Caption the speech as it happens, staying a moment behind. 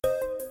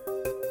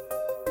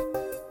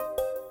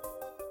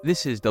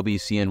This is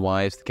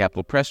WCNY's The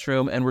Capitol Press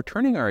Room, and we're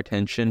turning our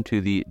attention to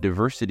the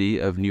diversity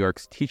of New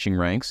York's teaching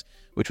ranks,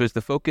 which was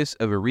the focus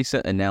of a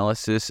recent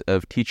analysis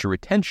of teacher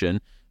retention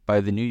by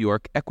the New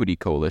York Equity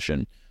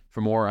Coalition.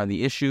 For more on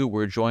the issue,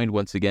 we're joined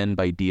once again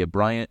by Dia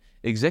Bryant,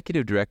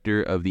 Executive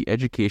Director of the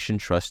Education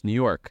Trust New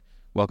York.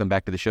 Welcome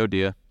back to the show,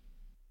 Dia.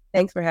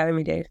 Thanks for having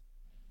me, Dave.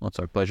 Well, it's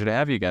our pleasure to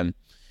have you again.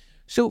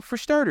 So, for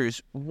starters,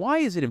 why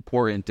is it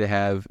important to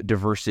have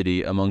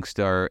diversity amongst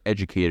our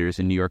educators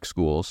in New York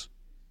schools?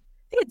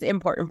 I think it's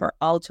important for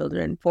all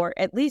children for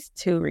at least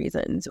two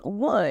reasons.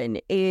 One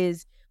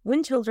is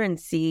when children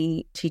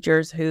see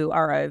teachers who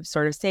are of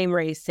sort of same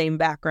race, same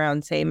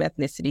background, same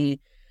ethnicity,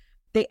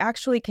 they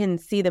actually can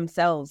see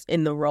themselves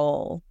in the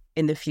role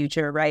in the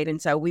future, right?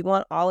 And so we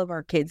want all of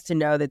our kids to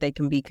know that they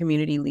can be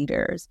community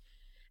leaders.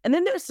 And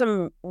then there's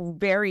some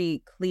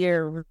very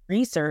clear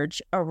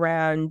research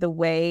around the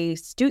way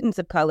students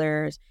of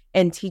color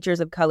and teachers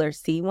of color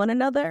see one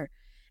another.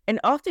 And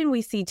often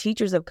we see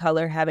teachers of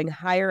color having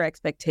higher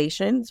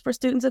expectations for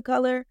students of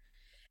color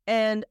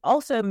and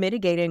also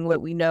mitigating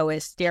what we know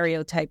as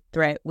stereotype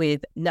threat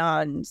with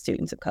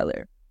non-students of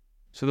color.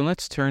 So then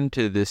let's turn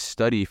to this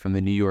study from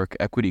the New York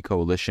Equity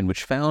Coalition,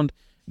 which found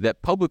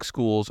that public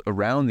schools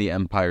around the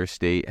Empire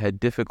State had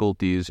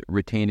difficulties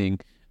retaining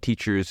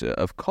teachers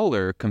of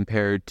color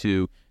compared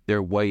to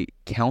their white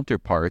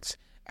counterparts.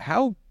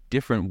 How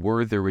different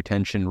were the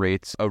retention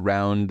rates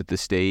around the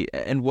state?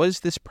 And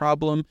was this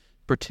problem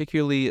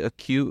particularly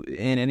acute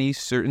in any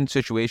certain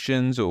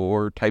situations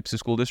or types of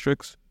school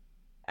districts?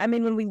 I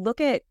mean, when we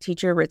look at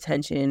teacher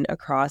retention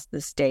across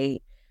the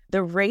state,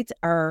 the rates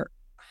are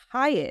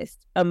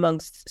highest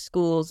amongst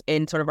schools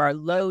in sort of our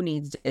low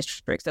needs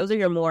districts. Those are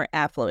your more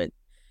affluent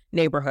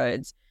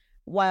neighborhoods.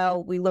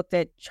 While we looked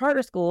at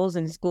charter schools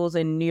and schools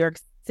in New York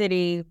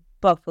City,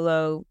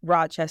 Buffalo,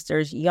 Rochester,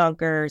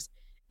 Yonkers,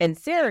 and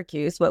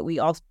Syracuse, what we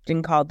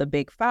often call the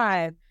Big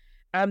Five,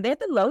 they have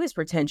the lowest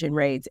retention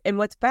rates. And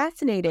what's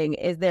fascinating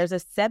is there's a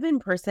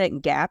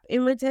 7% gap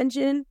in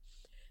retention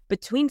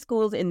between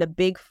schools in the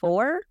Big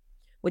Four,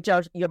 which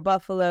are your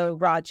Buffalo,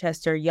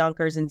 Rochester,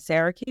 Yonkers, and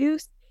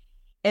Syracuse,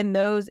 and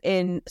those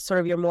in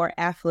sort of your more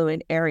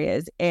affluent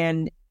areas.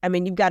 And I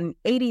mean, you've got an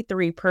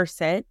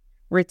 83%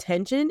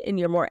 retention in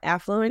your more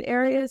affluent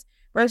areas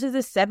versus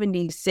a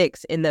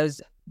 76 in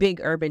those big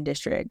urban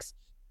districts.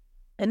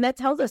 And that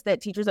tells us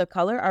that teachers of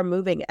color are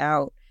moving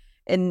out.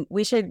 And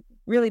we should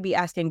really be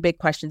asking big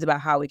questions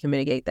about how we can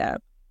mitigate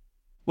that.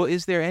 Well,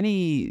 is there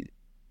any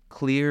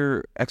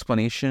clear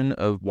explanation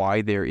of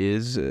why there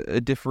is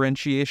a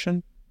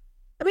differentiation?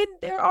 I mean,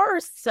 there are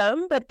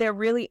some, but they're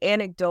really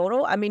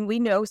anecdotal. I mean, we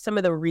know some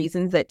of the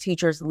reasons that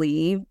teachers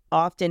leave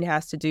often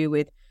has to do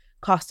with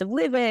cost of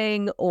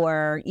living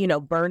or,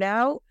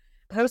 burnout.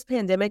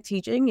 Post-pandemic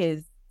teaching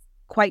is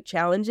quite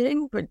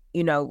challenging, but,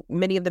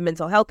 many of the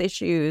mental health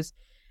issues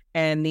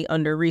and the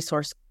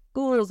under-resourced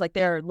schools, like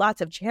there are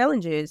lots of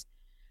challenges,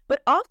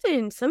 but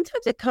often,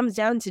 sometimes it comes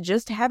down to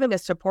just having a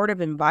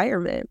supportive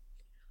environment.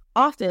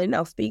 Often,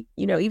 I'll speak,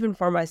 even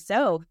for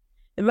myself,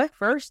 in my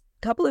first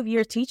couple of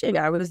years teaching,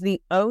 I was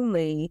the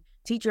only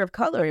teacher of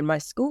color in my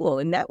school,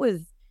 and that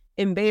was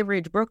in Bay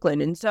Ridge, Brooklyn.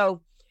 And so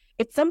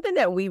it's something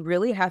that we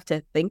really have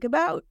to think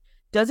about.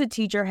 Does a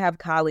teacher have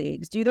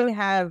colleagues? Do they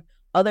have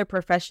other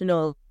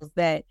professionals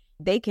that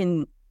they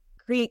can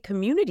create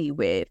community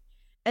with?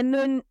 And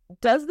then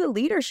does the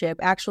leadership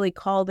actually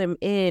call them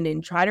in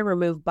and try to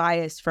remove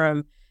bias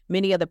from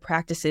many of the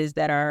practices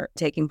that are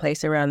taking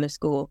place around the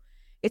school?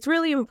 It's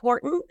really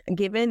important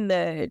given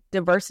the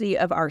diversity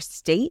of our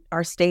state.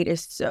 Our state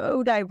is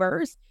so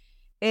diverse.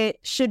 It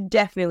should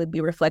definitely be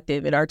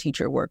reflective in our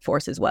teacher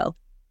workforce as well.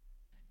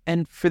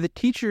 And for the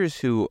teachers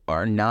who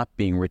are not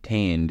being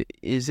retained,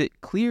 is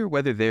it clear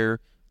whether they're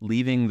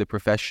leaving the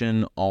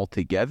profession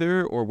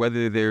altogether or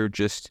whether they're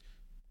just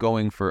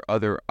going for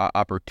other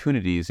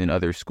opportunities in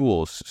other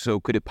schools? So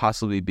could it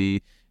possibly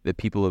be that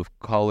people of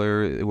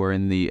color who are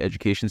in the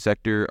education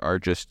sector are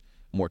just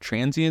more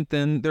transient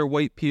than their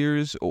white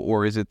peers,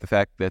 or is it the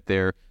fact that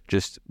they're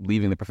just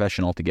leaving the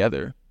profession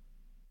altogether?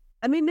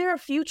 I mean, there are a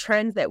few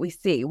trends that we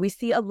see. We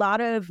see a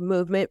lot of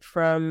movement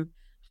from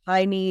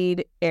high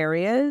need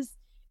areas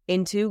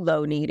into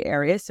low need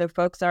areas. So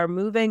folks are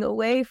moving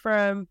away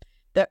from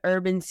the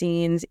urban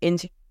scenes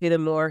into the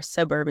more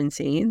suburban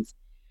scenes.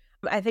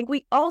 I think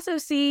we also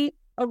see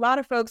a lot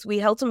of folks, we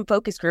held some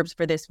focus groups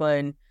for this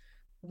one,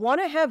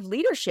 want to have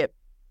leadership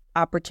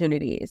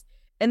opportunities.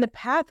 And the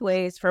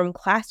pathways from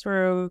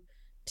classroom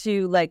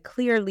to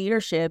clear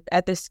leadership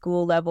at the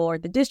school level or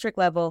the district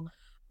level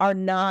are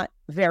not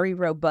very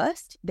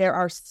robust. There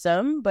are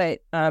some, but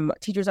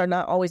teachers are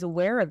not always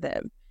aware of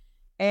them.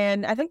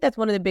 And I think that's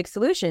one of the big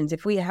solutions.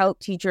 If we help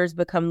teachers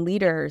become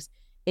leaders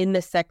in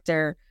the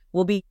sector,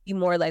 we'll be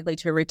more likely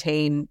to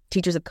retain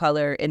teachers of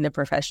color in the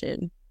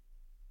profession.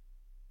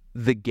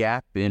 The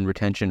gap in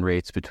retention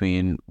rates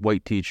between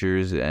white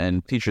teachers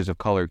and teachers of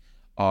color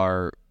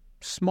are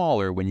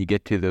smaller when you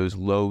get to those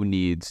low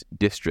needs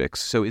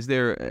districts. So is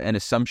there an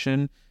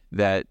assumption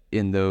that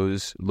in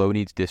those low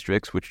needs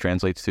districts, which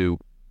translates to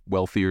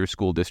wealthier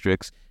school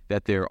districts,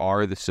 that there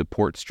are the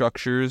support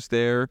structures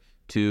there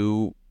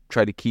to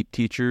try to keep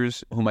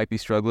teachers who might be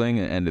struggling,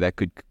 and that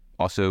could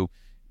also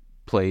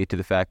play to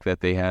the fact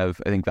that they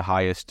have, I think, the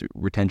highest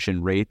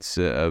retention rates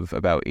of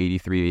about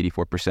 83,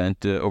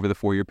 84% over the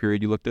 4-year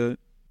period you looked at?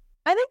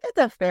 I think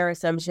that's a fair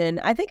assumption.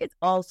 I think it's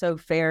also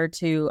fair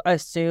to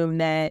assume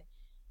that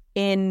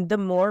in the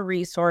more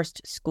resourced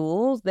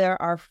schools, there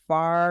are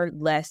far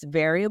less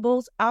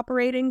variables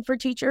operating for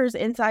teachers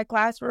inside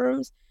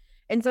classrooms.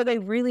 And so they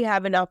really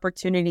have an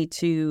opportunity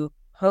to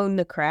hone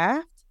the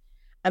craft.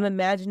 I'm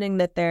imagining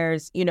that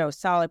there's,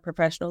 solid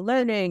professional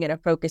learning and a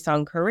focus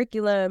on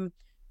curriculum,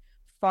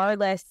 far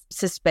less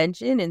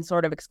suspension and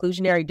sort of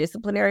exclusionary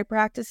disciplinary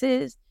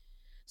practices.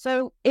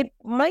 So it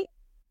might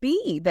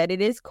be that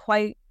it is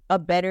quite a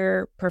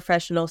better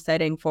professional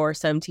setting for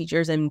some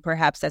teachers, and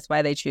perhaps that's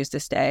why they choose to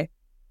stay.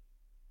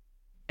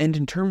 And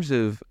in terms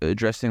of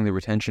addressing the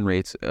retention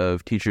rates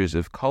of teachers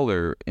of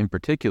color in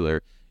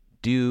particular,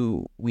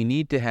 do we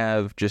need to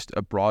have just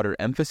a broader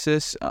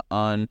emphasis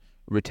on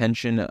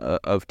retention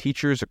of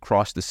teachers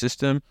across the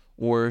system,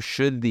 or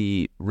should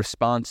the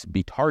response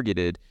be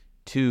targeted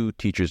to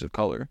teachers of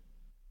color?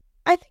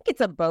 I think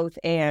it's a both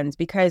and,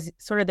 because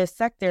sort of the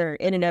sector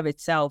in and of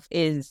itself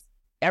is,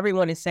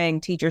 everyone is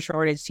saying teacher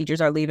shortage, teachers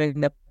are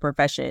leaving the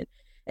profession.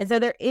 And so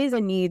there is a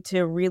need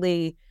to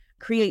really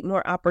create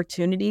more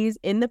opportunities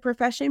in the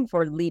profession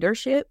for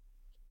leadership,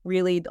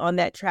 really on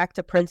that track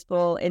to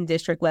principal and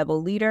district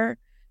level leader,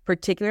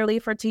 particularly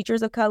for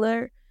teachers of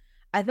color.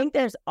 I think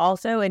there's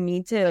also a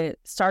need to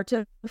start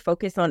to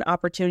focus on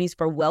opportunities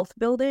for wealth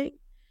building,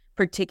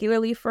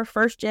 particularly for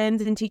first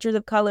gens and teachers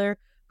of color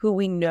who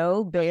we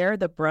know bear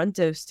the brunt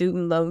of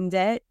student loan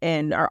debt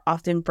and are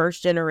often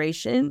first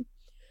generation.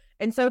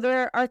 And so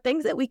there are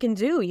things that we can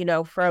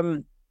do,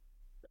 from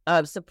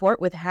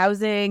support with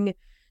housing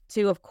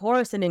to, of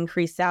course, an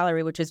increased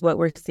salary, which is what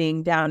we're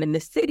seeing down in the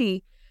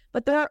city.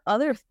 But there are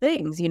other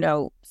things,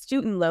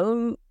 student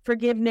loan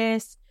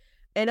forgiveness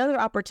and other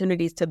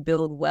opportunities to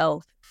build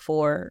wealth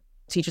for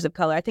teachers of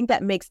color. I think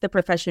that makes the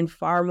profession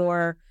far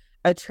more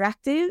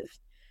attractive,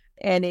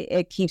 and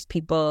it keeps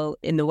people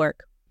in the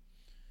work.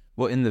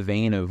 Well, in the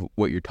vein of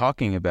what you're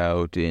talking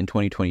about, in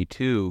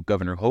 2022,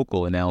 Governor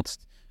Hochul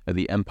announced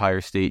the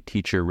Empire State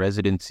Teacher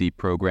Residency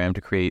Program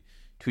to create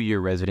 2-year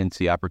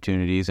residency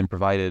opportunities, and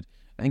provided,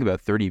 I think,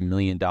 about $30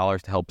 million to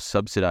help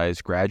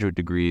subsidize graduate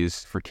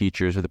degrees for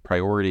teachers with a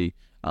priority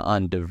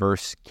on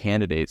diverse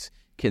candidates.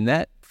 Can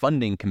that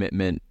funding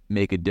commitment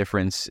make a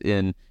difference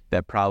in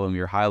that problem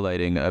you're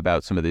highlighting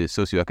about some of the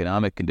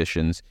socioeconomic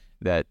conditions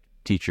that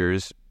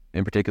teachers,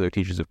 in particular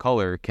teachers of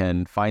color,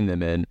 can find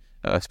them in,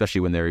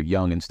 especially when they're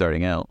young and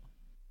starting out?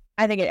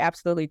 I think it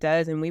absolutely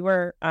does. And we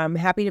were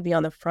happy to be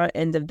on the front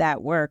end of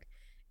that work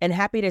and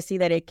happy to see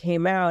that it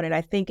came out. And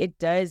I think it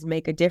does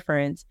make a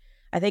difference.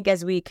 I think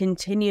as we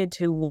continue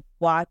to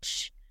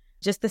watch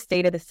just the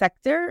state of the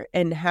sector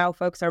and how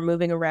folks are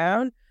moving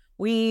around,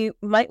 we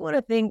might want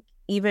to think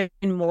even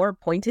more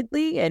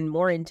pointedly and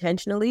more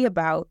intentionally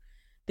about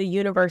the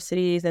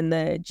universities and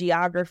the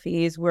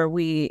geographies where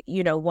we,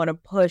 want to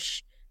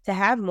push to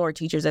have more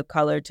teachers of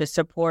color to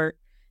support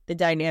the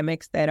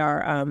dynamics that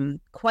are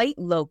quite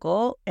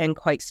local and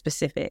quite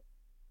specific.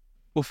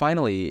 Well,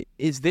 finally,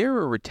 is there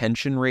a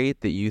retention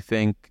rate that you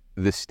think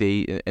the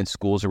state and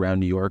schools around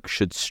New York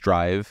should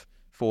strive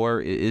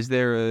for? Is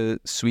there a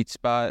sweet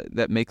spot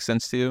that makes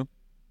sense to you?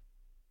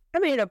 I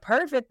mean, in a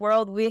perfect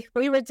world, we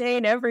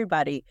retain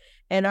everybody.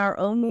 And our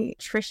only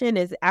attrition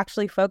is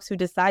actually folks who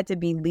decide to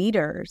be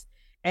leaders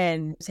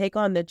and take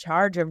on the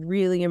charge of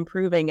really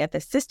improving at the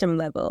system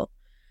level.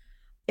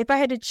 If I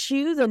had to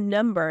choose a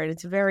number, and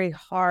it's very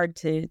hard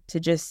to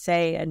just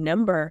say a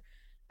number,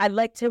 I'd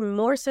like to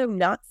more so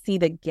not see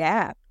the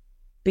gap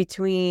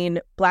between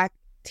Black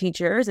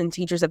teachers and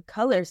teachers of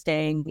color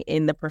staying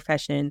in the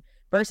profession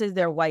versus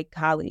their white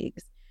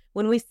colleagues.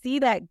 When we see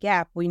that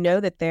gap, we know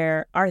that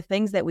there are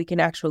things that we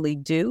can actually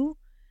do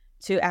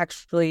to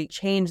actually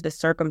change the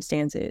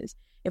circumstances.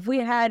 If we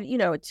had, a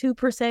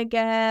 2%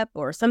 gap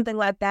or something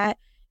like that,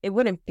 it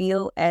wouldn't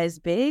feel as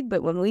big.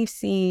 But when we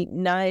see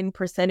 9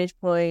 percentage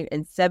point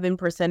and 7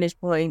 percentage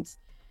points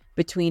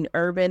between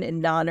urban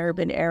and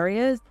non-urban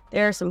areas,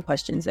 there are some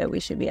questions that we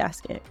should be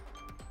asking.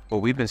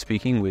 Well, we've been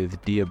speaking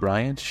with Dia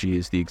Bryant. She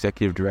is the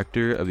Executive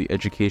Director of the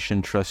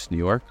Education Trust New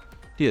York.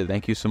 Dia,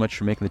 thank you so much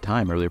for making the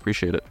time. I really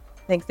appreciate it.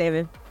 Thanks,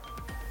 David.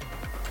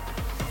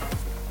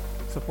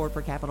 Support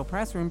for Capitol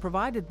Press Room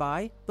provided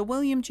by the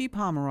William G.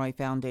 Pomeroy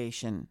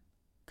Foundation.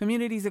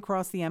 Communities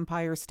across the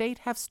Empire State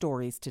have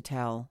stories to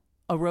tell.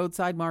 A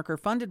roadside marker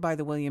funded by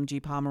the William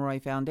G. Pomeroy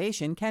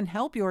Foundation can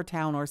help your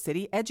town or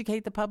city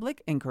educate the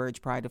public,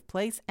 encourage pride of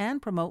place,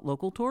 and promote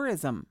local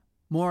tourism.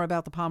 More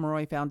about the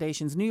Pomeroy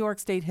Foundation's New York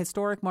State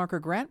Historic Marker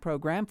Grant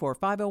Program for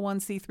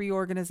 501c3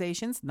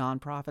 organizations,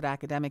 nonprofit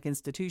academic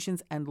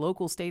institutions, and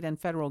local, state, and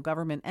federal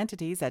government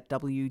entities at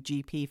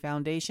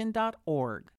wgpfoundation.org.